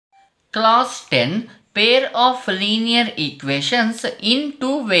Class 10 pair of linear equations in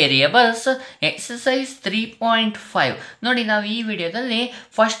two variables exercise 3.5 ನೋಡಿ ನಾವು ಈ ವಿಡಿಯೋದಲ್ಲಿ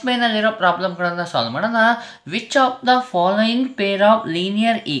ಫಸ್ಟ್ ಮೇನಲ್ಲಿರೋ ಪ್ರಾಬ್ಲಮ್ಗಳನ್ನು ಸಾಲ್ವ್ ಮಾಡೋಣ. Which of the following pair of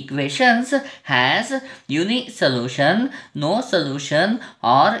linear equations has unique solution, no solution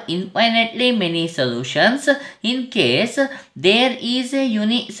R infinitely many solutions? In case there is A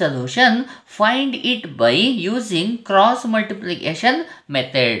unique solution find it by using cross multiplication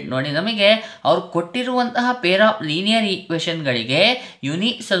method. ನೋಡಿ ನಮಗೆ ಅವ್ರು ಕೊಟ್ಟಿರುವಂತಹ pair of linear ಈಕ್ವೇಷನ್ಗಳಿಗೆ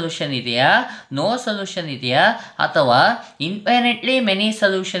unique solution ಇದೆಯಾ, no solution ಇದೆಯಾ ಅಥವಾ infinitely many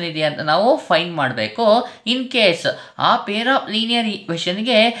solution ಇದೆಯಾ ಅಂತ ನಾವು ಫೈಂಡ್ ಮಾಡಬೇಕು. ಇನ್ ಕೇಸ್ ಆ pair of linear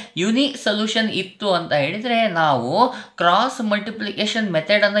ಈಕ್ವೇಷನ್ಗೆ unique solution ಇತ್ತು ಅಂತ ಹೇಳಿದರೆ ನಾವು ಕ್ರಾಸ್ ಮಲ್ಟಿಪ್ಲಿಕೇಶನ್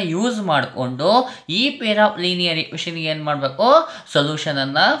ಮೆಥಡನ್ನು ಯೂಸ್ ಮಾಡಿಕೊಂಡು ಈ ಪೇರ್ ಆಫ್ ಲೀನಿಯರ್ ಈಕ್ವೇಷನ್ಗೆ ಏನು ಮಾಡಬೇಕು,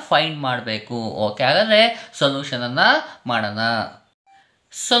 ಸೊಲ್ಯೂಷನನ್ನು ಫೈಂಡ್ ಮಾಡಬೇಕು. ಓಕೆ, ಹಾಗಾದರೆ ಸೊಲ್ಯೂಷನನ್ನು ಮಾಡೋಣ.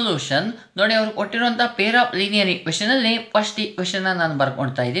 ಸೊಲ್ಯೂಷನ್ ನೋಡಿ, ಅವರು ಕೊಟ್ಟಿರುವಂಥ ಪೇರ್ ಆಫ್ ಲೀನಿಯರ್ ಈಕ್ವೇಷನಲ್ಲಿ ಫಸ್ಟ್ ಈಕ್ವೇಷನ್ನ ನಾನು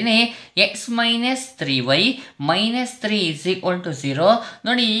ಬರ್ಕೊಳ್ತಾ ಇದ್ದೀನಿ. X minus 3y minus 3 = 0.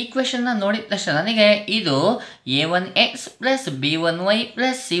 ನೋಡಿ ಈ ಈಕ್ವೇಷನ್ನ ನೋಡಿದ ತಕ್ಷಣ ನನಗೆ ಇದು a1x plus b1y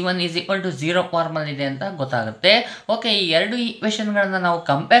plus c1 = 0 formal ಇದೆ ಅಂತ ಗೊತ್ತಾಗುತ್ತೆ. ಓಕೆ, ಈ ಎರಡು ಈಕ್ವೇಷನ್ಗಳನ್ನು ನಾವು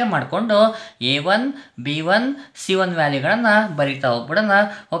ಕಂಪೇರ್ ಮಾಡಿಕೊಂಡು a1 b1 c1 ವ್ಯಾಲ್ಯೂಗಳನ್ನು ಬರಿತಾ ಹೋಗ್ಬಿಡೋಣ.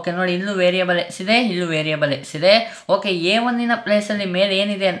 ಓಕೆ ನೋಡಿ, ಇಲ್ಲೂ ವೇರಿಯಬಲ್ ಎಕ್ಸ್ ಇದೆ, ಇಲ್ಲೂ ವೇರಿಯಬಲ್ ಎಕ್ಸ್ ಇದೆ. ಓಕೆ, a1 ಪ್ಲೇಸಲ್ಲಿ ಮೇಲೆ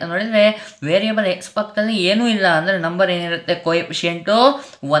ಏನಿದೆ ಅಂತ ನೋಡಿದರೆ ವೇರಿಯಬಲ್ ಎಕ್ಸ್ ಪಕ್ಕದಲ್ಲಿ ಏನೂ ಇಲ್ಲ, ಅಂದರೆ ನಂಬರ್ ಏನಿರುತ್ತೆ, ಕೋಎಫಿಷಿಯಂಟು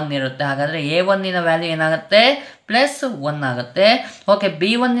 1 ಇರುತ್ತೆ. ಹಾಗಾದರೆ a1 ವ್ಯಾಲ್ಯೂ ಏನಾಗುತ್ತೆ, ಪ್ಲಸ್ 1 ಆಗುತ್ತೆ. ಓಕೆ,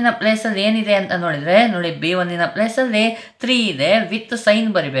 b1 ಪ್ಲೇಸಲ್ಲಿ ಏನಿದೆ ಅಂತ ನೋಡಿದರೆ ನೋಡಿ, b1 ಪ್ಲೇಸಲ್ಲಿ 3 ಇದೆ, ವಿತ್ ಸೈನ್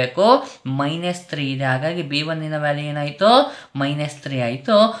ಬರಿಬೇಕು, -3 ಇದೆ. ಹಾಗಾಗಿ b1 ವ್ಯಾಲ್ಯೂ ಏನಾಯಿತು, -3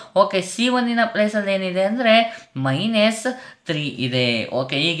 ಆಯಿತು. ಓಕೆ, c1 ಪ್ಲೇಸಲ್ಲಿ ಏನಿದೆ ಅಂದರೆ -3 ಇದೆ.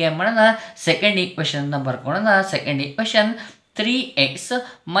 ಓಕೆ, ಈಗ ಏನು ಮಾಡೋಣ, second ಈಕ್ವೇಷನ್ನ ಬರ್ಕೊಳ್ಳೋಣ. Second equation 3x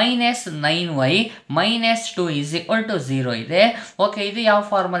minus 9y minus 2 = 0 ಇದೆ. ಓಕೆ, ಇದು ಯಾವ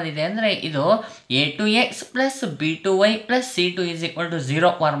ಫಾರ್ಮಲ್ ಇದೆ ಅಂದರೆ ಇದು a2x plus b2y plus c2 =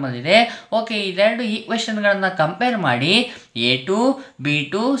 0 formal ಇದೆ. ಓಕೆ, ಇದೆರಡು ಈಕ್ವೇಷನ್ಗಳನ್ನು ಕಂಪೇರ್ ಮಾಡಿ a2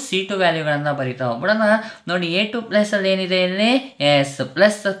 b2 c2 ವ್ಯಾಲ್ಯೂಗಳನ್ನು ಬರಿತಾ ಹೋಗ್ಬಿಡೋಣ. ನೋಡಿ, a2 ಪ್ಲೇಸಲ್ಲಿ ಏನಿದೆ, ಇಲ್ಲಿ ಎಸ್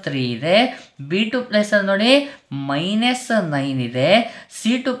ಪ್ಲಸ್ 3 ಇದೆ, b2 ಪ್ಲೇಸಲ್ಲಿ ನೋಡಿ -9 ಇದೆ,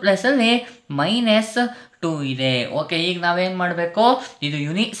 c2 ಪ್ಲೇಸಲ್ಲಿ -2 ಇದೆ. ಓಕೆ, ಈಗ ನಾವೇನು ಮಾಡಬೇಕು, ಇದು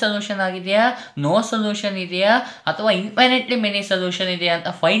ಯುನಿಕ್ ಸೊಲ್ಯೂಷನ್ ಆಗಿದೆಯಾ, ನೋ ಸೊಲ್ಯೂಷನ್ ಇದೆಯಾ ಅಥವಾ ಇನ್ಫೈನೈಟ್ಲಿ ಮೆನಿ ಸೊಲ್ಯೂಷನ್ ಇದೆಯಾ ಅಂತ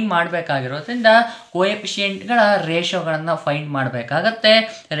ಫೈಂಡ್ ಮಾಡಬೇಕಾಗಿರೋದ್ರಿಂದ ಕೋಎಫಿಷಿಯೆಂಟ್ಗಳ ರೇಷೋಗಳನ್ನು ಫೈಂಡ್ ಮಾಡಬೇಕಾಗತ್ತೆ.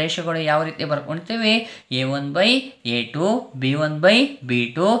 ರೇಷೋಗಳು ಯಾವ ರೀತಿ ಬರ್ಕೊಳ್ತೀವಿ, a1/a2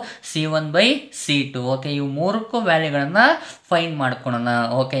 b1/b2 c1/c2. ಓಕೆ, ಇವು ಮೂರಕ್ಕೂ ವ್ಯಾಲ್ಯೂಗಳನ್ನು ಫೈಂಡ್ ಮಾಡ್ಕೊಳ್ಳೋಣ.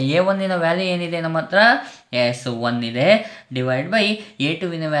 ಓಕೆ, a1 ವ್ಯಾಲ್ಯೂ ಏನಿದೆ ನಮ್ಮ ಹತ್ರ, ಎಸ್ 1 ಇದೆ, ಡಿವೈಡ್ ಬೈ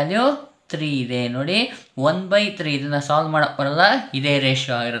a2 ವ್ಯಾಲ್ಯೂ 3 ಇದೆ. ನೋಡಿ 1/3, ಇದನ್ನು ಸಾಲ್ವ್ ಮಾಡೋಕ್ಕೆ ಬರಲ್ಲ, ಇದೇ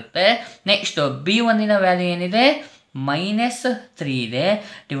ರೇಷಿಯೋ ಆಗಿರುತ್ತೆ. ನೆಕ್ಸ್ಟು b1 ವ್ಯಾಲ್ಯೂ ಏನಿದೆ, -3 ಇದೆ,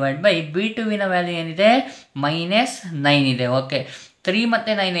 ಡಿವೈಡ್ ಬೈ b2 ವ್ಯಾಲ್ಯೂ ಏನಿದೆ, -9 ಇದೆ. ಓಕೆ, 3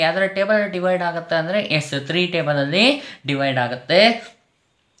 ಮತ್ತು 9 ಯಾವ್ದಾರ ಟೇಬಲ್ ಡಿವೈಡ್ ಆಗುತ್ತೆ ಅಂದರೆ ಎಸ್ 3 ಟೇಬಲಲ್ಲಿ ಡಿವೈಡ್ ಆಗುತ್ತೆ.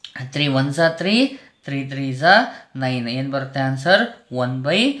 3 1s 3, 3 3s 9, ಏನು ಬರುತ್ತೆ ಆನ್ಸರ್,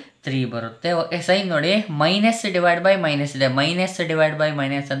 1/3 ಬರುತ್ತೆ. ಓಕೆ, ಸೈನ್ ನೋಡಿ, ಮೈನಸ್ ಡಿವೈಡ್ ಬೈ ಮೈನಸ್ ಇದೆ, ಮೈನಸ್ ಡಿವೈಡ್ ಬೈ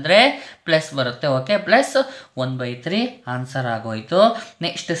ಮೈನಸ್ ಅಂದರೆ ಪ್ಲಸ್ ಬರುತ್ತೆ. ಓಕೆ, ಪ್ಲಸ್ 1/3 ಆನ್ಸರ್ ಆಗೋಯ್ತು.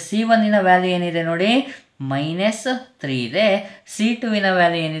 ನೆಕ್ಸ್ಟ್ c1 ವ್ಯಾಲ್ಯೂ ಏನಿದೆ ನೋಡಿ, -3 ಇದೆ, c2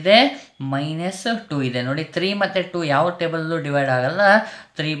 ವ್ಯಾಲ್ಯೂ ಏನಿದೆ, -2 ಇದೆ. ನೋಡಿ 3 ಮತ್ತು 2 ಯಾವ ಟೇಬಲ್ಲು ಡಿವೈಡ್ ಆಗಲ್ಲ,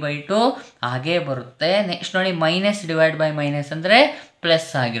 3/2 ಹಾಗೇ ಬರುತ್ತೆ. ನೆಕ್ಸ್ಟ್ ನೋಡಿ, ಮೈನಸ್ ಡಿವೈಡ್ ಬೈ ಮೈನಸ್ ಅಂದರೆ ಪ್ಲಸ್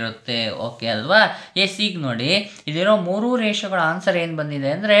ಆಗಿರುತ್ತೆ. ಓಕೆ ಅಲ್ವಾ, ಎಸ್ ಈಗ ನೋಡಿ, ಇದಿರೋ ಮೂರು ರೇಷೋಗಳ ಆನ್ಸರ್ ಏನು ಬಂದಿದೆ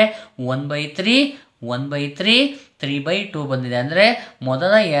ಅಂದರೆ 1/3 1/3 3/2 ಬಂದಿದೆ. ಅಂದರೆ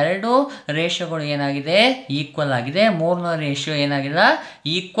ಮೊದಲ ಎರಡು ರೇಷೋಗಳು ಏನಾಗಿದೆ, ಈಕ್ವಲ್ ಆಗಿದೆ, ಮೂರನೇ ರೇಷಿಯೋ ಏನಾಗಿಲ್ಲ,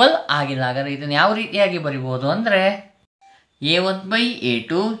 ಈಕ್ವಲ್ ಆಗಿಲ್ಲ. ಹಾಗಾದರೆ ಇದನ್ನು ಯಾವ ರೀತಿಯಾಗಿ ಬರಿಬೋದು ಅಂದರೆ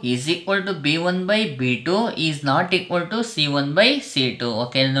a1/a2 = b1/b2 is not equal to c1/c2.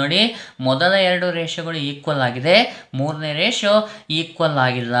 Okay, ಇಲ್ಲಿ ನೋಡಿ, ಮೊದಲ ಎರಡು ರೇಷೋಗಳು ಈಕ್ವಲ್ ಆಗಿದೆ, ಮೂರನೇ ರೇಷೋ ಈಕ್ವಲ್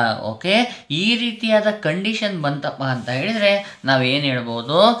ಆಗಿಲ್ಲ. ಓಕೆ, ಈ ರೀತಿಯಾದ ಕಂಡೀಷನ್ ಬಂತಪ್ಪ ಅಂತ ಹೇಳಿದರೆ ನಾವೇನು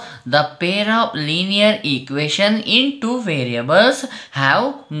ಹೇಳ್ಬೋದು, the pair of linear equation in to variables have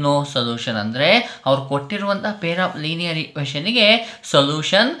no solution. ಅಂದರೆ ಅವ್ರು ಕೊಟ್ಟಿರುವಂಥ ಪೇರ್ ಆಫ್ ಲೀನಿಯರ್ ಈಕ್ವೇಷನ್ಗೆ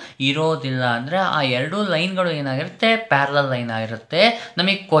ಸೊಲ್ಯೂಷನ್ ಇರೋದಿಲ್ಲ. ಅಂದರೆ ಆ ಎರಡು ಲೈನ್ಗಳು ಏನಾಗಿರುತ್ತೆ, ಪ್ಯಾರಲಲ್ ಲೈನ್ ಆಗಿರುತ್ತೆ.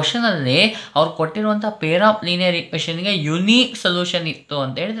 ನಮಗೆ ಕ್ವಶನಲ್ಲಿ ಅವ್ರು ಕೊಟ್ಟಿರುವಂಥ pair of linear ಈಕ್ವೇಷನ್ಗೆ unique solution ಇತ್ತು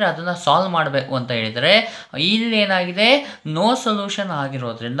ಅಂತ ಹೇಳಿದರೆ ಅದನ್ನು ಸಾಲ್ವ್ ಮಾಡಬೇಕು ಅಂತ ಹೇಳಿದರೆ ಇಲ್ಲಿ ಏನಾಗಿದೆ, ನೋ ಸೊಲ್ಯೂಷನ್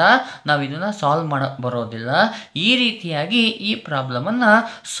ಆಗಿರೋದ್ರಿಂದ ನಾವು ಇದನ್ನು ಸಾಲ್ವ್ ಮಾಡೋಕ್ಕೆ ಬರೋದಿಲ್ಲ. ಈ ರೀತಿಯಾಗಿ ಈ ಪ್ರಾಬ್ಲಮನ್ನು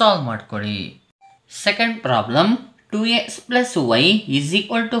ಸಾಲ್ವ್ ಮಾಡ್ಕೊಳ್ಳಿ. Second problem 2x plus y is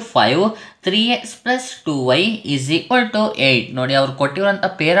equal to 5, 3x plus 2y is equal to 8. ನೋಡಿ ಅವ್ರು ಕೊಟ್ಟಿರುವಂಥ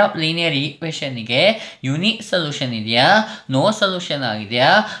pair of linear ಈಕ್ವೇಷನ್ಗೆ unique solution ಇದೆಯಾ, ನೋ ಸೊಲ್ಯೂಷನ್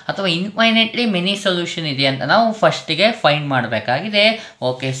ಆಗಿದೆಯಾ, ಅಥವಾ ಇನ್ಫೈನೈಟ್ಲಿ ಮೆನಿ ಸೊಲ್ಯೂಷನ್ ಇದೆಯಾ ಅಂತ ನಾವು ಫಸ್ಟಿಗೆ ಫೈಂಡ್ ಮಾಡಬೇಕಾಗಿದೆ.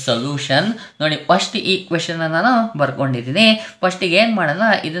 ಓಕೆ, ಸೊಲ್ಯೂಷನ್ ನೋಡಿ, ಫಸ್ಟ್ ಈಕ್ವೇಷನ್ ನಾನು ಬರ್ಕೊಂಡಿದ್ದೀನಿ. ಫಸ್ಟಿಗೆ ಏನು ಮಾಡೋಣ,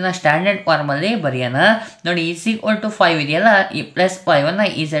 ಇದನ್ನು ಸ್ಟ್ಯಾಂಡರ್ಡ್ ಫಾರ್ಮಲ್ಲಿ ಬರೆಯೋಣ. ನೋಡಿ ಈಸ್ ಈಕ್ವಲ್ ಟು 5 ಇದೆಯಲ್ಲ, ಈ ಪ್ಲಸ್ 5ಅನ್ನು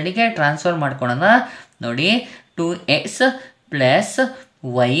ಈ ಸೈಡಿಗೆ ಟ್ರಾನ್ಸ್ಫರ್ ಮಾಡ್ಕೊಳ್ಳೋಣ. ನೋಡಿ 2x ಪ್ಲಸ್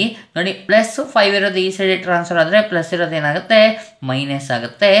ವೈ, ನೋಡಿ ಪ್ಲಸ್ 5 ಇರೋದು ಈ ಸೈಡ್ ಟ್ರಾನ್ಸ್ಫರ್ ಆದರೆ ಪ್ಲಸ್ ಇರೋದು ಏನಾಗುತ್ತೆ, ಮೈನಸ್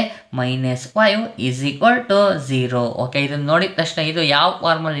ಆಗುತ್ತೆ. -5 ಈಸ್ ಈಕ್ವಲ್ ಟು 0. ಓಕೆ, ಇದನ್ನು ನೋಡಿದ ತಕ್ಷಣ ಇದು ಯಾವ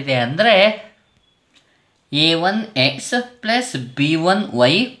ಫಾರ್ಮಲ್ ಇದೆ ಅಂದರೆ a1x plus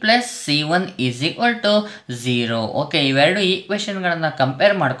b1y plus c1 is equal to 0. Okay, ಇವೆರಡು ಈಕ್ವೇಷನ್ಗಳನ್ನು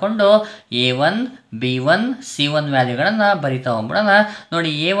ಕಂಪೇರ್ ಮಾಡಿಕೊಂಡು a1 b1 c1 ವ್ಯಾಲ್ಯೂಗಳನ್ನು ಬರಿತಾ ಹೋಗ್ಬಿಡೋಣ.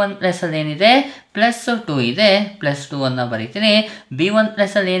 ನೋಡಿ a1 ಪ್ಲಸಲ್ಲಿ ಏನಿದೆ, ಪ್ಲಸ್ 2 ಇದೆ, ಪ್ಲಸ್ 2 ಬರಿತೀನಿ. b1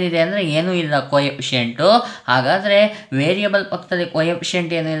 ಪ್ಲಸಲ್ಲಿ ಏನಿದೆ ಅಂದರೆ ಏನೂ ಇಲ್ಲ, ಕೋಎಫಿಷಿಯೆಂಟು. ಹಾಗಾದರೆ ವೇರಿಯಬಲ್ ಪಕ್ಕದಲ್ಲಿ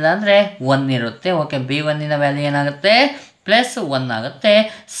ಕೋಎಫಿಷಿಯೆಂಟ್ ಏನೂ ಇಲ್ಲ ಅಂದರೆ 1 ಇರುತ್ತೆ. ಓಕೆ, b1ನ ವ್ಯಾಲ್ಯೂ ಏನಾಗುತ್ತೆ, ಪ್ಲಸ್ 1 ಆಗುತ್ತೆ.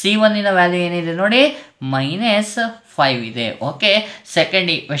 c1ನ ವ್ಯಾಲ್ಯೂ ಏನಿದೆ ನೋಡಿ, -5 ಇದೆ. Okay, second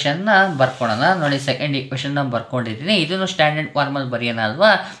ಈಕ್ವೇಷನ್ನ ಬರ್ಕೊಳ್ಳೋಣ. ನೋಡಿ ಸೆಕೆಂಡ್ ಈಕ್ವೇಷನ್ನ ಬರ್ಕೊಂಡಿದ್ದೀನಿ. ಇದನ್ನು ಸ್ಟ್ಯಾಂಡರ್ಡ್ ಫಾರ್ಮಲ್ ಬರೆಯೋಣ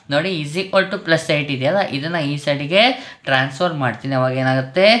ಅಲ್ವಾ. ನೋಡಿ ಈಸ್ ಈಕ್ವಲ್ ಟು ಪ್ಲಸ್ 8 ಇದೆಯಲ್ಲ, ಇದನ್ನು ಈ ಸೈಡಿಗೆ ಟ್ರಾನ್ಸ್ಫರ್ ಮಾಡ್ತೀನಿ. ಅವಾಗ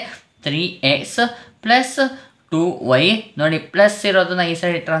ಏನಾಗುತ್ತೆ, 3x ಪ್ಲಸ್ 2y. ನೋಡಿ ಪ್ಲಸ್ ಇರೋದನ್ನ ಈ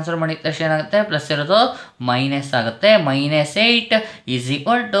ಸೈಡ್ ಟ್ರಾನ್ಸ್ಫರ್ ಮಾಡಿದ ತಕ್ಷಣ ಏನಾಗುತ್ತೆ, ಪ್ಲಸ್ ಇರೋದು ಮೈನಸ್ ಆಗುತ್ತೆ. -8 ಈಸ್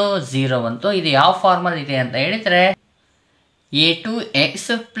ಈಕ್ವಲ್ ಟು 0 ಬಂತು. ಇದು ಯಾವ ಫಾರ್ಮಲ್ ಇದೆ ಅಂತ ಹೇಳಿದರೆ a2x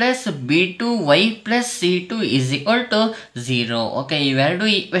plus b2y plus c2 is equal to 0. Okay, ಇವೆರಡು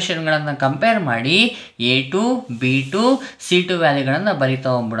ಈಕ್ವೇಷನ್ಗಳನ್ನು ಕಂಪೇರ್ ಮಾಡಿ a2 b2 c2 ವ್ಯಾಲ್ಯೂಗಳನ್ನು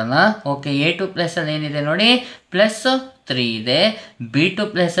ಬರಿತಾ ಹೋಗ್ಬಿಡೋಣ. ಓಕೆ, a2 ಪ್ಲಸಲ್ಲಿ ಏನಿದೆ ನೋಡಿ, ಪ್ಲಸ್ 3 ಇದೆ, b2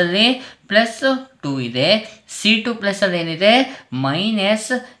 ಪ್ಲಸಲ್ಲಿ ಪ್ಲಸ್ 2 ಇದೆ, c2 ಪ್ಲಸಲ್ಲಿ ಏನಿದೆ,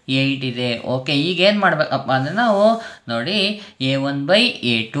 -8 ಇದೆ. ಓಕೆ, ಈಗ ಏನು ಮಾಡಬೇಕಪ್ಪ ಅಂದರೆ ನಾವು ನೋಡಿ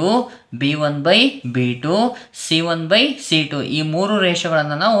a1/a2 b1/b2 c1/c2 ಈ ಮೂರು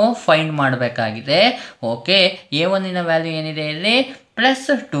ರೇಷೋಗಳನ್ನು ನಾವು ಫೈಂಡ್ ಮಾಡಬೇಕಾಗಿದೆ. ಓಕೆ, a1ನ ವ್ಯಾಲ್ಯೂ ಏನಿದೆ ಇಲ್ಲಿ, ಪ್ಲಸ್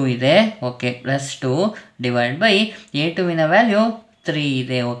 2 ಇದೆ. Okay, plus 2 divide by a2ವಿನ value 3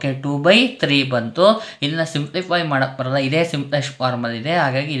 ಇದೆ. ಓಕೆ, 2/3 ಬಂತು. ಇದನ್ನು ಸಿಂಪ್ಲಿಫೈ ಮಾಡೋಕ್ಕೆ ಬರಲ್ಲ, ಇದೇ ಸಿಂಪ್ಲೆಸ್ಟ್ ಫಾರ್ಮಲ್ ಇದೆ,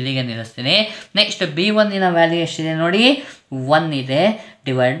 ಹಾಗಾಗಿ ಇಲ್ಲಿಗೆ ನಿಲ್ಲಿಸ್ತೀನಿ. ನೆಕ್ಸ್ಟ್ b1ನ ವ್ಯಾಲ್ಯೂ ಎಷ್ಟಿದೆ ನೋಡಿ, 1 ಇದೆ,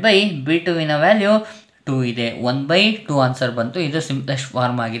 ಡಿವೈಡ್ ಬೈ b2ವಿನ ವ್ಯಾಲ್ಯೂ 2 ಇದೆ. 1/2 ಆನ್ಸರ್ ಬಂತು. ಇದು ಸಿಂಪ್ಲೆಸ್ಟ್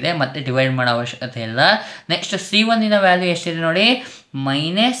ಫಾರ್ಮ್ ಆಗಿದೆ, ಮತ್ತೆ ಡಿವೈಡ್ ಮಾಡೋ ಅವಶ್ಯಕತೆ ಇಲ್ಲ. ನೆಕ್ಸ್ಟ್ c1ನ ವ್ಯಾಲ್ಯೂ ಎಷ್ಟಿದೆ ನೋಡಿ,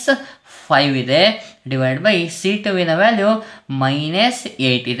 -5 ಇದೆ, ಡಿವೈಡ್ ಬೈ c2ವಿನ ವ್ಯಾಲ್ಯೂ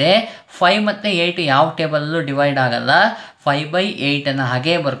 -8 ಇದೆ. 5 ಮತ್ತು 8 ಯಾವ ಟೇಬಲಲ್ಲೂ ಡಿವೈಡ್ ಆಗಲ್ಲ. 5/8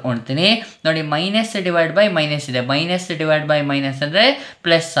 ಹಾಗೇ ಬರ್ಕೊಳ್ತೀನಿ. ನೋಡಿ ಮೈನಸ್ ಡಿವೈಡ್ ಬೈ ಮೈನಸ್ ಇದೆ, ಮೈನಸ್ ಡಿವೈಡ್ ಬೈ ಮೈನಸ್ ಅಂದರೆ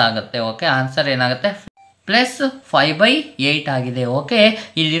ಪ್ಲಸ್ ಆಗುತ್ತೆ. ಓಕೆ, ಆನ್ಸರ್ ಏನಾಗುತ್ತೆ, ಪ್ಲಸ್ 5/8 ಆಗಿದೆ. ಓಕೆ,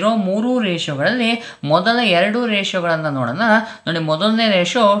 ಇಲ್ಲಿರೋ ಮೂರು ರೇಷೋಗಳಲ್ಲಿ ಮೊದಲ ಎರಡು ರೇಷೋಗಳನ್ನು ನೋಡೋಣ. ನೋಡಿ ಮೊದಲನೇ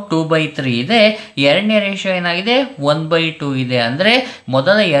ರೇಷೋ 2/3 ಇದೆ, ಎರಡನೇ ರೇಷೋ ಏನಾಗಿದೆ, 1/2 ಇದೆ. ಅಂದರೆ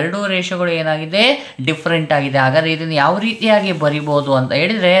ಮೊದಲ ಎರಡು ರೇಷೋಗಳು ಏನಾಗಿದೆ, ಡಿಫ್ರೆಂಟ್ ಆಗಿದೆ. ಹಾಗಾದರೆ ಇದನ್ನು ಯಾವ ರೀತಿಯಾಗಿ ಬರಿಬೋದು ಅಂತ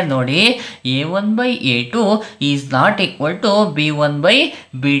ಹೇಳಿದರೆ ನೋಡಿ, a1/a2 is not equal to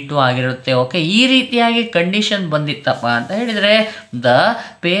b1/b2 ಆಗಿರುತ್ತೆ. ಓಕೆ, ಈ ರೀತಿಯಾಗಿ ಕಂಡೀಷನ್ ಬಂದಿತ್ತಪ್ಪ ಅಂತ ಹೇಳಿದರೆ the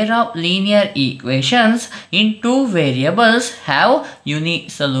pair of linear equations in two variables have unique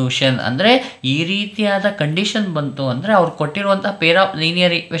solution. ಅಂದರೆ ಈ ರೀತಿಯಾದ ಕಂಡೀಷನ್ ಬಂತು ಅಂದರೆ ಅವ್ರು ಕೊಟ್ಟಿರುವಂಥ ಪೇರ್ ಆಫ್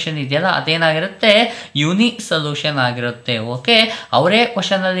ಲೀನಿಯರ್ ಈಕ್ವೇಷನ್ ಇದೆಯಲ್ಲ ಅದೇನಾಗಿರುತ್ತೆ, ಯುನಿಕ್ ಸೊಲ್ಯೂಷನ್ ಆಗಿರುತ್ತೆ. ಓಕೆ, ಅವರೇ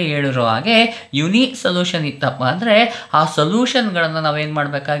ಕ್ವಶನಲ್ಲಿ ಹೇಳಿರೋ ಹಾಗೆ ಯುನಿಕ್ ಸೊಲ್ಯೂಷನ್ ಇತ್ತಪ್ಪ ಅಂದರೆ ಆ ಸೊಲ್ಯೂಷನ್ಗಳನ್ನು ನಾವೇನು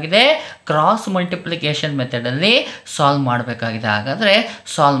ಮಾಡಬೇಕಾಗಿದೆ, ಕ್ರಾಸ್ ಮಲ್ಟಿಪ್ಲಿಕೇಶನ್ ಮೆಥಡಲ್ಲಿ ಸಾಲ್ವ್ ಮಾಡಬೇಕಾಗಿದೆ. ಹಾಗಾದರೆ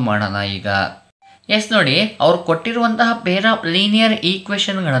ಸಾಲ್ವ್ ಮಾಡೋಣ ಈಗ. ಎಸ್, ನೋಡಿ ಅವ್ರು ಕೊಟ್ಟಿರುವಂತಹ pair of linear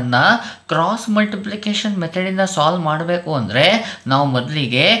ಈಕ್ವೇಷನ್ಗಳನ್ನು cross multiplication ಮೆಥಡಿಂದ solve ಮಾಡಬೇಕು ಅಂದರೆ ನಾವು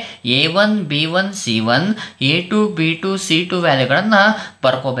ಮೊದಲಿಗೆ a1 b1 c1 a2 b2 c2 ವ್ಯಾಲ್ಯೂಗಳನ್ನು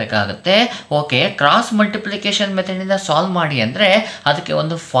ಬರ್ಕೋಬೇಕಾಗುತ್ತೆ. ಓಕೆ, ಕ್ರಾಸ್ ಮಲ್ಟಿಪ್ಲಿಕೇಶನ್ ಮೆಥಡಿಂದ ಸಾಲ್ವ್ ಮಾಡಿ ಅಂದರೆ ಅದಕ್ಕೆ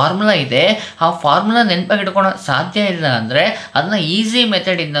ಒಂದು ಫಾರ್ಮುಲಾ ಇದೆ. ಆ ಫಾರ್ಮುಲಾ ನೆನಪಾಗಿ ಇಟ್ಕೊಳಕ್ಕೆ ಸಾಧ್ಯ ಇಲ್ಲ ಅಂದರೆ ಅದನ್ನ ಈಸಿ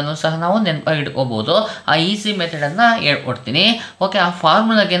ಮೆಥಡಿಂದನೂ ಸಹ ನಾವು ನೆನಪಾಗಿ ಇಟ್ಕೋಬೋದು. ಆ ಈಸಿ ಮೆಥಡನ್ನು ಹೇಳ್ಕೊಡ್ತೀನಿ. ಓಕೆ, ಆ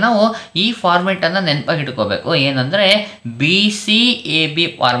ಫಾರ್ಮುಲಾಗೆ ನಾವು ಈ ಫಾರ್ಮೆಟನ್ನು ನೆನಪಾಗಿ ಇಟ್ಕೋಬೇಕು. ಏನಂದರೆ BCAB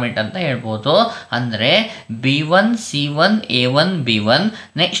ಫಾರ್ಮೆಟ್ ಅಂತ ಹೇಳ್ಬೋದು. ಅಂದರೆ B1 C1 A1 B1,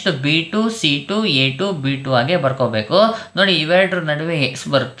 next B2 C2 A2 B2 ಹಾಗೆ ಬರ್ಕೋಬೇಕು. ನೋಡಿ ಇವೆರಡರ ನಡುವೆ ಎಕ್ಸ್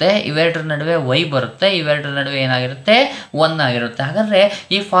ಬರುತ್ತೆ, ಇವೆರಡರ ನಡುವೆ y ಬರುತ್ತೆ, ಇವೆರಡರ ನಡುವೆ ಏನಾಗಿರುತ್ತೆ, 1 ಆಗಿರುತ್ತೆ. ಹಾಗಾದರೆ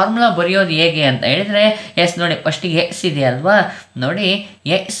ಈ ಫಾರ್ಮುಲಾ ಬರೆಯೋದು ಹೇಗೆ ಅಂತ ಹೇಳಿದರೆ ಎಸ್, ನೋಡಿ ಫಸ್ಟಿಗೆ ಎಕ್ಸ್ ಇದೆ ಅಲ್ವಾ, ನೋಡಿ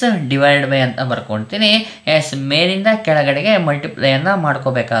ಎಕ್ಸ್ ಡಿವೈಡ್ ಬೈ ಅಂತ ಬರ್ಕೊಳ್ತೀನಿ. ಎಸ್, ಮೇಲಿಂದ ಕೆಳಗಡೆಗೆ ಮಲ್ಟಿಪ್ಲೈಯನ್ನು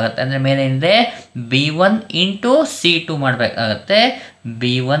ಮಾಡ್ಕೋಬೇಕಾಗತ್ತೆ. ಅಂದರೆ ಮೇಲಿಂದ B1 ಇಂಟು C2 ಮಾಡಬೇಕಾಗತ್ತೆ.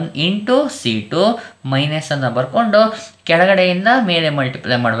 B1 ಇಂಟು C2 ಮೈನಸನ್ನು ಬರ್ಕೊಂಡು ಕೆಳಗಡೆಯಿಂದ ಮೇಲೆ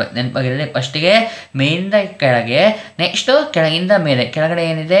ಮಲ್ಟಿಪ್ಲೈ ಮಾಡಬೇಕು. ನೆನಪಾಗಿರಲಿ, ಫಸ್ಟಿಗೆ ಮೇಲಿಂದ ಕೆಳಗೆ, ನೆಕ್ಸ್ಟು ಕೆಳಗಿಂದ ಮೇಲೆ. ಕೆಳಗಡೆ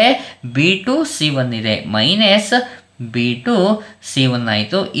ಏನಿದೆ B2 C1 ಇದೆ, ಮೈನಸ್ B2 C1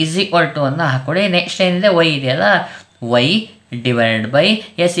 ಆಯಿತು. ಈಸ್ ಈಕ್ವಲ್ ಟು ಅನ್ನು ಹಾಕ್ಕೊಡಿ. ನೆಕ್ಸ್ಟ್ ಏನಿದೆ y ಇದೆಯಲ್ಲ, y ಡಿವೈಡೆಡ್ ಬೈ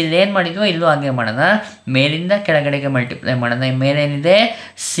ಎಸ್. ಇಲ್ಲಿ ಏನು ಮಾಡಿದ್ವು ಇಲ್ಲೂ ಹಾಗೆ ಮಾಡೋಣ, ಮೇಲಿಂದ ಕೆಳಗಡೆಗೆ ಮಲ್ಟಿಪ್ಲೈ ಮಾಡೋಣ. ಮೇಲೇನಿದೆ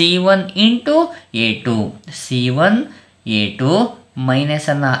C1 into A2, C1 A2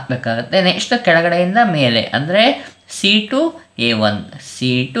 ಮೈನಸನ್ನು ಹಾಕಬೇಕಾಗತ್ತೆ. ನೆಕ್ಸ್ಟ್ ಕೆಳಗಡೆಯಿಂದ ಮೇಲೆ ಅಂದರೆ C2 A1,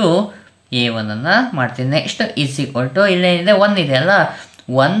 C2 A1 ಅನ್ನು ಮಾಡ್ತೀನಿ. ನೆಕ್ಸ್ಟ್ ಈಸ್ ಈಕ್ವಲ್ ಟು ಇಲ್ಲೇನಿದೆ 1 ಇದೆಯಲ್ಲ,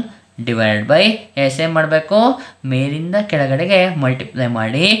 1 ಡಿವೈಡ್ ಬೈ ಎಸ್. ಏನು ಮಾಡಬೇಕು, ಮೇಲಿಂದ ಕೆಳಗಡೆಗೆ ಮಲ್ಟಿಪ್ಲೈ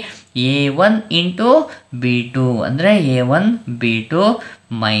ಮಾಡಿ. A1 ಇಂಟು B2 ಅಂದರೆ A1 B2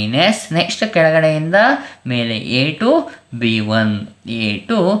 ಮೈನಸ್ ನೆಕ್ಸ್ಟ್ ಕೆಳಗಡೆಯಿಂದ ಮೇಲೆ A2 B1,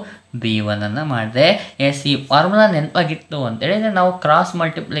 A2 B1 ಅನ್ನು ಮಾಡಿದೆ. ಎಸ್, ಈ ಫಾರ್ಮುಲಾ ನೆನಪಾಗಿತ್ತು ಅಂತೇಳಿದರೆ ನಾವು ಕ್ರಾಸ್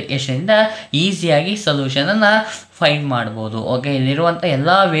ಮಲ್ಟಿಪ್ಲಿಕೇಶನಿಂದ ಈಸಿಯಾಗಿ ಸೊಲ್ಯೂಷನನ್ನು ಫೈಂಡ್ ಮಾಡ್ಬೋದು. ಓಕೆ, ಇಲ್ಲಿರುವಂಥ ಎಲ್ಲ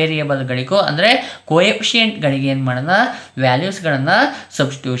ವೇರಿಯೇಬಲ್ಗಳಿಗೂ ಅಂದರೆ ಕೋಎಫಿಷಿಯೆಂಟ್ಗಳಿಗೆ ಏನು ಮಾಡೋಣ, ವ್ಯಾಲ್ಯೂಸ್ಗಳನ್ನು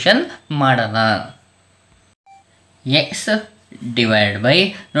ಸಬ್ಸ್ಟಿಟ್ಯೂಷನ್ ಮಾಡೋಣ. ಎಕ್ಸ್ ಡಿವೈಡ್ ಬೈ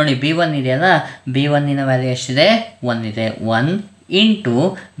ನೋಡಿ B1 ಇದೆಯಲ್ಲ, B1ನ ವ್ಯಾಲ್ಯೂ ಎಷ್ಟಿದೆ, 1 ಇದೆ. 1 ಇಂಟು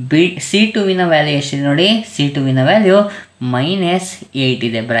C2ವಿನ ವ್ಯಾಲ್ಯೂ ಎಷ್ಟಿದೆ ನೋಡಿ, C2ವಿನ ವ್ಯಾಲ್ಯೂ -8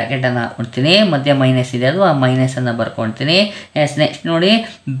 ಇದೆ. ಬ್ರ್ಯಾಕೆಟನ್ನು ಹಾಕ್ಕೊಡ್ತೀನಿ, ಮಧ್ಯೆ ಮೈನಸ್ ಇದೆ ಅಲ್ವಾ, ಮೈನಸನ್ನು ಬರ್ಕೊಳ್ತೀನಿ. ಎಸ್, ನೆಕ್ಸ್ಟ್ ನೋಡಿ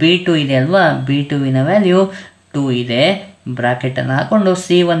B2 ಇದೆ ಅಲ್ವಾ, B2ವಿನ ವ್ಯಾಲ್ಯೂ 2 ಇದೆ. ಬ್ರ್ಯಾಕೆಟನ್ನು ಹಾಕ್ಕೊಂಡು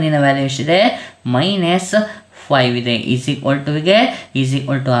C1ನ ವ್ಯಾಲ್ಯೂ ಎಷ್ಟಿದೆ, -5 ಇದೆ. Is equal ಟುಗೆ is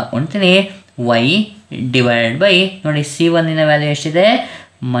equal to ಹಾಕ್ಕೊಳ್ತೀನಿ. y ಡಿವೈಡೆಡ್ ಬೈ ನೋಡಿ C1ನ ವ್ಯಾಲ್ಯೂ ಎಷ್ಟಿದೆ,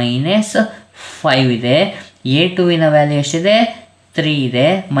 -5 ಇದೆ. A2ವಿನ ವ್ಯಾಲ್ಯೂ ಎಷ್ಟಿದೆ, 3 ಇದೆ.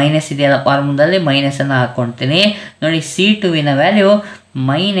 ಮೈನಸ್ ಇದೆಯಲ್ಲ ಫಾರ್ಮುಲಾದಲ್ಲಿ, ಮೈನಸನ್ನು ಹಾಕ್ಕೊಳ್ತೀನಿ. ನೋಡಿ C2ವಿನ ವ್ಯಾಲ್ಯೂ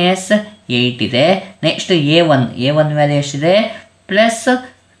 -8 ಇದೆ. ನೆಕ್ಸ್ಟ್ A1 ವ್ಯಾಲ್ಯೂ ಎಷ್ಟಿದೆ,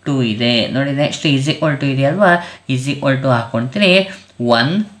 +2 ಇದೆ. ನೋಡಿ ನೆಕ್ಸ್ಟ್ ಈಸ್ ಈಕ್ವಲ್ ಟು ಇದೆಯಲ್ವಾ, ಈಸ್ ಈಕ್ವಲ್ ಟು ಹಾಕ್ಕೊಳ್ತೀನಿ.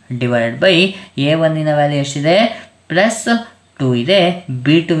 1 ಡಿವೈಡ್ ಬೈ A1ನ ವ್ಯಾಲ್ಯೂ ಎಷ್ಟಿದೆ, +2 ಇದೆ.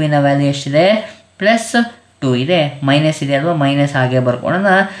 B2ವಿನ ವ್ಯಾಲ್ಯೂ ಎಷ್ಟಿದೆ, +2 ಇದೆ. ಮೈನಸ್ ಇದೆ ಅಲ್ವಾ, ಮೈನಸ್ ಹಾಗೆ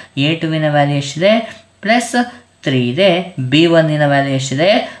ಬರ್ಕೊಳ್ಳೋಣ. A2ವಿನ ವ್ಯಾಲ್ಯೂ ಎಷ್ಟಿದೆ, +3 ಇದೆ. B1ನ ವ್ಯಾಲ್ಯೂ ಎಷ್ಟಿದೆ,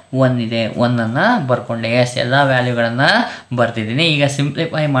 1 ಇದೆ. 1ಅನ್ನು ಬರ್ಕೊಂಡೆ. ಎಸ್, ಎಲ್ಲ ವ್ಯಾಲ್ಯೂಗಳನ್ನು ಬರ್ತಿದ್ದೀನಿ. ಈಗ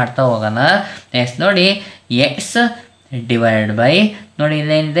ಸಿಂಪ್ಲಿಫೈ ಮಾಡ್ತಾ ಹೋಗೋಣ. ಎಸ್, ನೋಡಿ ಎಕ್ಸ್ ಡಿವೈಡ್ ಬೈ ನೋಡಿ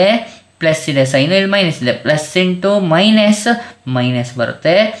ಇಲ್ಲೇನಿದೆ, ಪ್ಲಸ್ ಇದೆ ಸೈನು, ಇಲ್ಲಿ ಮೈನಸ್ ಇದೆ. ಪ್ಲಸ್ ಇಂಟು ಮೈನಸ್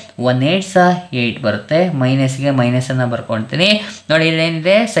ಬರುತ್ತೆ. 1 8 ಬರುತ್ತೆ. ಮೈನಸ್ಗೆ ಮೈನಸನ್ನು ಬರ್ಕೊಳ್ತೀನಿ. ನೋಡಿ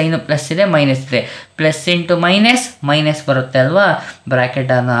ಇಲ್ಲೇನಿದೆ, ಸೈನು ಪ್ಲಸ್ ಇದೆ, ಮೈನಸ್ ಇದೆ. ಪ್ಲಸ್ ಇಂಟು ಮೈನಸ್ ಬರುತ್ತೆ ಅಲ್ವಾ,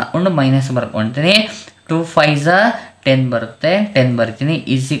 ಬ್ರ್ಯಾಕೆಟನ್ನು ಹಾಕ್ಕೊಂಡು ಮೈನಸ್ ಬರ್ಕೊಳ್ತೀನಿ. 2 5 10 ಬರುತ್ತೆ, 10 ಬರ್ತೀನಿ.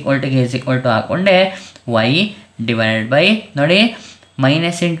 Is equal to ಹಾಕ್ಕೊಂಡೆ. y divided by ನೋಡಿ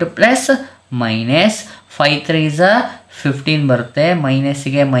ಮೈನಸ್ ಇಂಟು ಪ್ಲಸ್ ಮೈನಸ್ 5 3 15 ಬರುತ್ತೆ.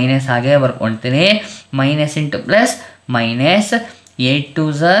 ಮೈನಸ್ಗೆ ಮೈನಸ್ ಹಾಗೆ ಬರ್ಕೊಳ್ತೀನಿ. ಮೈನಸ್ ಇಂಟು ಪ್ಲಸ್ ಮೈನಸ್ 8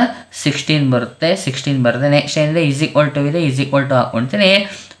 2 16 ಬರುತ್ತೆ. 16 ಬರುತ್ತೆ. ನೆಕ್ಸ್ಟ್ ಏನಿದೆ, ಈಸ್ ಈಕ್ವಲ್ ಟು ಇದೆ, ಈಸ್ ಈಕ್ವಲ್ ಟು ಹಾಕ್ಕೊಳ್ತೀನಿ.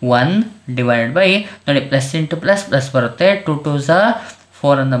 1 ಡಿವೈಡ್ ಬೈ ನೋಡಿ ಪ್ಲಸ್ ಇಂಟು ಪ್ಲಸ್ ಬರುತ್ತೆ. 2 2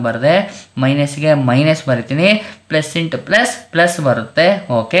 4 ಅನ್ನು ಬರೆದೆ. ಮೈನಸ್ಗೆ ಮೈನಸ್ ಬರಿತೀನಿ. ಪ್ಲಸ್ ಇಂಟು ಪ್ಲಸ್ ಬರುತ್ತೆ.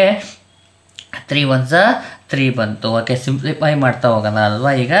 ಓಕೆ, 3 1 3 ಬಂತು. ಓಕೆ, ಸಿಂಪ್ಲಿಫೈ ಮಾಡ್ತಾ ಹೋಗೋಣ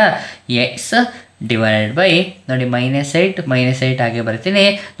ಅಲ್ವಾ. ಈಗ ಎಕ್ಸ್ ಡಿವೈಡೆಡ್ ಬೈ ನೋಡಿ -8 ಹಾಗೆ ಬರ್ತೀನಿ.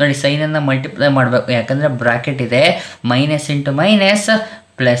 ನೋಡಿ ಸೈನನ್ನು ಮಲ್ಟಿಪ್ಲೈ ಮಾಡಬೇಕು, ಯಾಕಂದರೆ ಬ್ರಾಕೆಟ್ ಇದೆ. ಮೈನಸ್ ಇಂಟು ಮೈನಸ್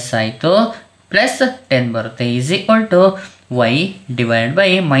ಪ್ಲಸ್ ಆಯಿತು, +10 ಬರುತ್ತೆ. Is equal to y divide by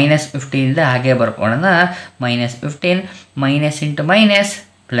 -15 ಹಾಗೆ ಬರ್ಕೊಳ್ಳೋಣ. -15 ಮೈನಸ್ ಇಂಟು ಮೈನಸ್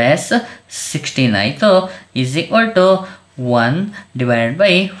ಪ್ಲಸ್ 16 ಆಯಿತು. Is equal to 1 divide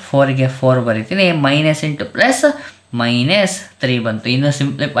by 4ಗೆ 4 ಬರಿತೀನಿ. ಮೈನಸ್ ಇಂಟು ಪ್ಲಸ್ -3 ಬಂತು. ಇನ್ನು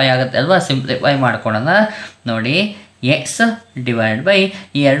ಸಿಂಪ್ಲಿಫೈ ಆಗುತ್ತೆ ಅಲ್ವಾ, ಸಿಂಪ್ಲಿಫೈ ಮಾಡ್ಕೊಳ್ಳೋಣ. ನೋಡಿ ಎಕ್ಸ್ ಡಿವೈಡ್ ಬೈ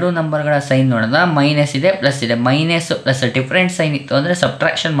ಈ ಎರಡು ನಂಬರ್ಗಳ ಸೈನ್ ನೋಡೋಣ. ಮೈನಸ್ ಇದೆ, ಪ್ಲಸ್ ಇದೆ. ಮೈನಸ್ ಪ್ಲಸ್ ಡಿಫ್ರೆಂಟ್ ಸೈನ್ ಇತ್ತು ಅಂದರೆ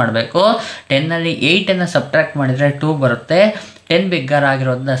ಸಬ್ಟ್ರಾಕ್ಷನ್ ಮಾಡಬೇಕು. 10ನಲ್ಲಿ 8ಅನ್ನು ಸಬ್ಟ್ರಾಕ್ಟ್ ಮಾಡಿದರೆ 2 ಬರುತ್ತೆ. 10 ಬಿಗ್ಗರ್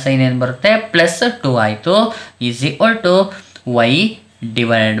ಆಗಿರೋದನ್ನ ಸೈನ್ ಏನು ಬರುತ್ತೆ, +2 ಆಯಿತು. Is equal to y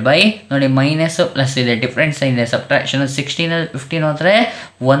divide by ನೋಡಿ ಮೈನಸ್ ಪ್ಲಸ್ ಇದೆ, ಡಿಫ್ರೆಂಟ್ ಸೈನ್ ಇದೆ, ಸಬ್ಟ್ರಾಕ್ಷನ್. 16ನಲ್ಲಿ 15 ಹೋದರೆ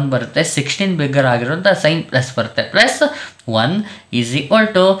 1 ಬರುತ್ತೆ. 16 ಬಿಗ್ಗರ್ ಆಗಿರೋಂಥ ಸೈನ್ ಪ್ಲಸ್ ಬರುತ್ತೆ, +1 is equal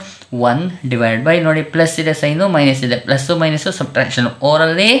to 1 divide by ನೋಡಿ ಪ್ಲಸ್ ಇದೆ ಸೈನು, ಮೈನಸ್ ಇದೆ. Plus minus subtraction.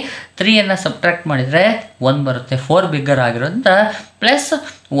 4ರಲ್ಲಿ 3ಅನ್ನು ಸಬ್ಟ್ರಾಕ್ಟ್ ಮಾಡಿದರೆ 1 ಬರುತ್ತೆ. 4 ಬಿಗ್ಗರ್ ಆಗಿರೋಂಥ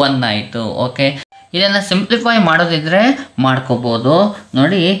 +1 ಆಯಿತು. ಓಕೆ, ಇದನ್ನು ಸಿಂಪ್ಲಿಫೈ ಮಾಡೋದಿದ್ರೆ ಮಾಡ್ಕೋಬೋದು.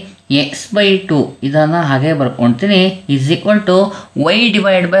 ನೋಡಿ ಎಕ್ಸ್ ಬೈ 2 ಇದನ್ನು ಹಾಗೆ ಬರ್ಕೊಳ್ತೀನಿ is equal to Y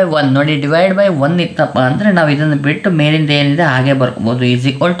divide by 1. ನೋಡಿ ಡಿವೈಡ್ ಬೈ 1 ಇತ್ತಪ್ಪ ಅಂದರೆ ನಾವು ಇದನ್ನು ಬಿಟ್ಟು ಮೇಲಿಂದ ಏನಿದೆ ಹಾಗೆ ಬರ್ಕೋಬೋದು. ಈಸ್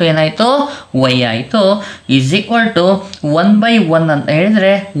ಈಕ್ವಲ್ ಟು ಏನಾಯಿತು ವೈ ಆಯಿತು. ಈಸ್ ಈಕ್ವಲ್ ಟು 1/1 ಅಂತ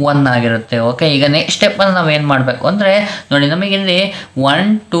ಹೇಳಿದರೆ 1 ಆಗಿರುತ್ತೆ. ಓಕೆ, ಈಗ ನೆಕ್ಸ್ಟ್ ಸ್ಟೆಪ್ಪಲ್ಲಿ ನಾವು ಏನು ಮಾಡಬೇಕು ಅಂದರೆ ನೋಡಿ ನಮಗಿಲ್ಲಿ 1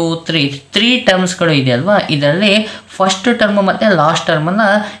 2 3 ಟರ್ಮ್ಸ್ಗಳು ಇದೆಯಲ್ವಾ, ಇದರಲ್ಲಿ ಫಸ್ಟ್ ಟರ್ಮ್ ಮತ್ತು ಲಾಸ್ಟ್ ಟರ್ಮನ್ನು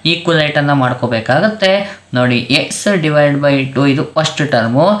ಈಕ್ವಲೇಟನ್ನು ಮಾಡ್ಕೋಬೇಕಾಗತ್ತೆ. ನೋಡಿ ಎಕ್ಸ್ ಡಿವೈಡ್ ಬೈ 2 ಇದು first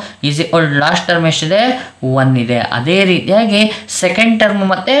term is equal last term ಎಷ್ಟಿದೆ 1 ಇದೆ. ಅದೇ ರೀತಿಯಾಗಿ ಸೆಕೆಂಡ್ ಟರ್ಮ್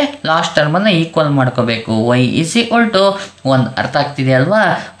ಮತ್ತು ಲಾಸ್ಟ್ ಟರ್ಮನ್ನು ಈಕ್ವಲ್ ಮಾಡ್ಕೋಬೇಕು. ವೈ ಈಸ್ ಈಕ್ವಲ್ ಟು 1 ಅರ್ಥ ಆಗ್ತಿದೆ ಅಲ್ವಾ.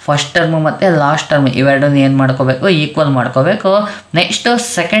 ಫಸ್ಟ್ ಟರ್ಮ್ ಮತ್ತು ಲಾಸ್ಟ್ ಟರ್ಮ್ ಇವೆರಡನ್ನು ಏನು ಮಾಡ್ಕೋಬೇಕು ಈಕ್ವಲ್ ಮಾಡ್ಕೋಬೇಕು. ನೆಕ್ಸ್ಟ್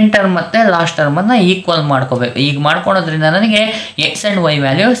ಸೆಕೆಂಡ್ ಟರ್ಮ್ ಮತ್ತು ಲಾಸ್ಟ್ ಟರ್ಮನ್ನು ಈಕ್ವಲ್ ಮಾಡ್ಕೋಬೇಕು. ಈಗ ಮಾಡ್ಕೊಳೋದ್ರಿಂದ ನನಗೆ ಎಕ್ಸ್ ಆ್ಯಂಡ್ ವೈ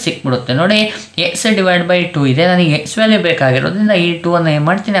ವ್ಯಾಲ್ಯೂ ಸಿಕ್ಬಿಡುತ್ತೆ. ನೋಡಿ ಎಕ್ಸ್ ಡಿವೈಡ್ ಬೈ 2 ಇದೆ, ನನಗೆ ಎಕ್ಸ್ ವ್ಯಾಲ್ಯೂ ಬೇಕಾಗಿರೋದ್ರಿಂದ ಈ 2 ಅನ್ನು ಏನು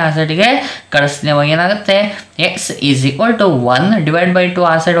ಮಾಡ್ತೀನಿ ಆ ಸೈಡಿಗೆ ಕಳಿಸ್ತೀನಿ. ಅವಾಗ ಏನಾಗುತ್ತೆ X is equal to 1 divide by 2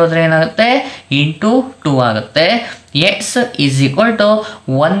 ಆ ಸೈಡ್ ಹೋದರೆ ಏನಾಗುತ್ತೆ ಇಂಟು 2 ಆಗುತ್ತೆ. X is equal to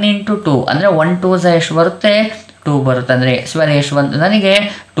 1 into 2 ಅಂದರೆ 1 2 ಎಷ್ಟು ಬರುತ್ತೆ 2 ಬರುತ್ತೆ. ಅಂದರೆ ಎಕ್ಸ್ ವ್ಯಾಲ್ಯೂ ಎಷ್ಟು ಬಂತು ನನಗೆ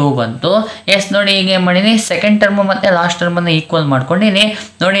 2 ಬಂತು. ಎಸ್ ನೋಡಿ ಈಗ ಏನು ಮಾಡೀನಿ ಸೆಕೆಂಡ್ ಟರ್ಮ್ ಮತ್ತು ಲಾಸ್ಟ್ ಟರ್ಮನ್ನು ಈಕ್ವಲ್ ಮಾಡ್ಕೊಂಡಿನಿ.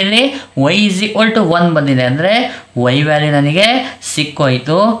 ನೋಡಿ ಇಲ್ಲಿ ವೈ ಈಸ್ ಈಕ್ವಲ್ ಟು 1 ಬಂದಿದೆ ಅಂದರೆ ವೈ ವ್ಯಾಲ್ಯೂ ನನಗೆ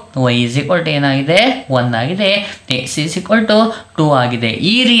ಸಿಕ್ಕೋಯ್ತು. ವೈ ಈಸ್ ಈಕ್ವಲ್ ಟು ಏನಾಗಿದೆ 1 ಆಗಿದೆ. ಎಕ್ಸ್ ಈಸ್ ಈಕ್ವಲ್ ಟು 2 ಆಗಿದೆ.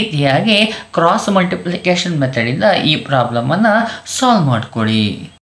 ಈ ರೀತಿಯಾಗಿ ಕ್ರಾಸ್ ಮಲ್ಟಿಪ್ಲಿಕೇಶನ್ ಮೆಥಡಿಂದ ಈ ಪ್ರಾಬ್ಲಮನ್ನು ಸಾಲ್ವ್ ಮಾಡ್ಕೊಳ್ಳಿ.